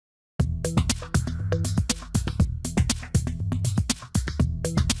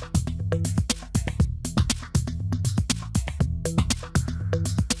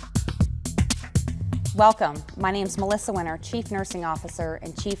Welcome. My name is Melissa Winter, Chief Nursing Officer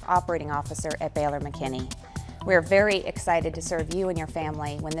and Chief Operating Officer at Baylor McKinney. We're very excited to serve you and your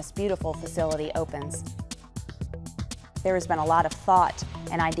family when this beautiful facility opens. There has been a lot of thought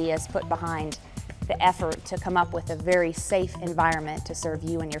and ideas put behind the effort to come up with a very safe environment to serve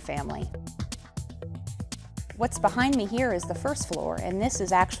you and your family. What's behind me here is the first floor, and this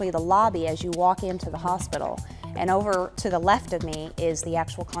is actually the lobby as you walk into the hospital. And over to the left of me is the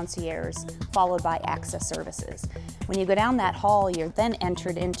actual concierge, followed by access services. When you go down that hall, you're then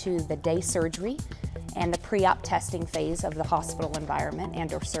entered into the day surgery and the pre-op testing phase of the hospital environment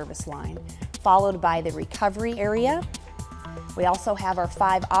and or service line, followed by the recovery area. We also have our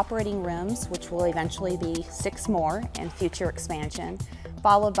 5 operating rooms, which will eventually be 6 more in future expansion,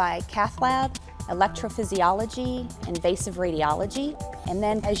 followed by cath lab, electrophysiology, invasive radiology, and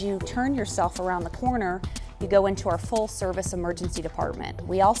then as you turn yourself around the corner, you go into our full service emergency department.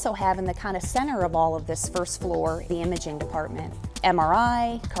 We also have in the kind of center of all of this first floor, the imaging department.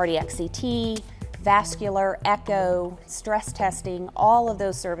 MRI, cardiac CT, vascular, echo, stress testing, all of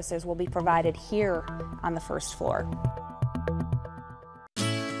those services will be provided here on the first floor.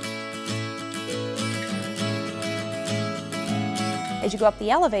 As you go up the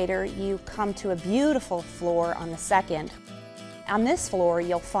elevator, you come to a beautiful floor on the second. On this floor,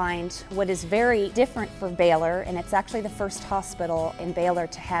 you'll find what is very different for Baylor, and it's actually the first hospital in Baylor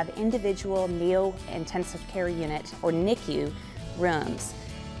to have individual neo-intensive care unit, or NICU, rooms.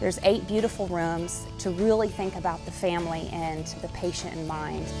 There's 8 beautiful rooms to really think about the family and the patient in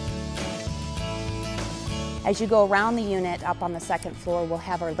mind. As you go around the unit up on the second floor, we'll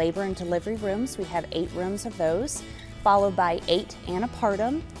have our labor and delivery rooms. We have 8 rooms of those, followed by 8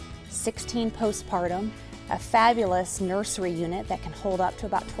 antepartum, 16 postpartum, a fabulous nursery unit that can hold up to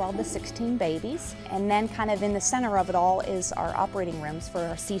about 12 to 16 babies. And then kind of in the center of it all is our operating rooms for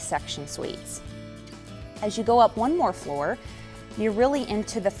our C-section suites. As you go up one more floor, you're really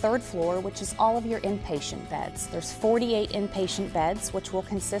into the third floor, which is all of your inpatient beds. There's 48 inpatient beds, which will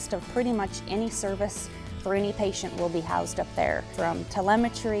consist of pretty much any service for any patient will be housed up there, from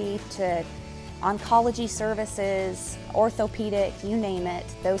telemetry to oncology services, orthopedic, you name it,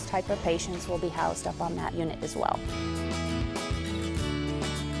 those type of patients will be housed up on that unit as well.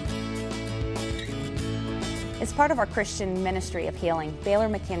 As part of our Christian ministry of healing, Baylor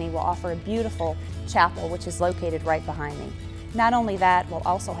McKinney will offer a beautiful chapel which is located right behind me. Not only that, we'll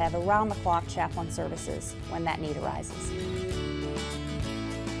also have around-the-clock chaplain services when that need arises.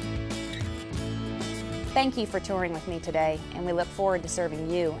 Thank you for touring with me today, and we look forward to serving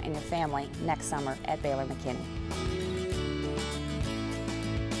you and your family next summer at Baylor McKinney.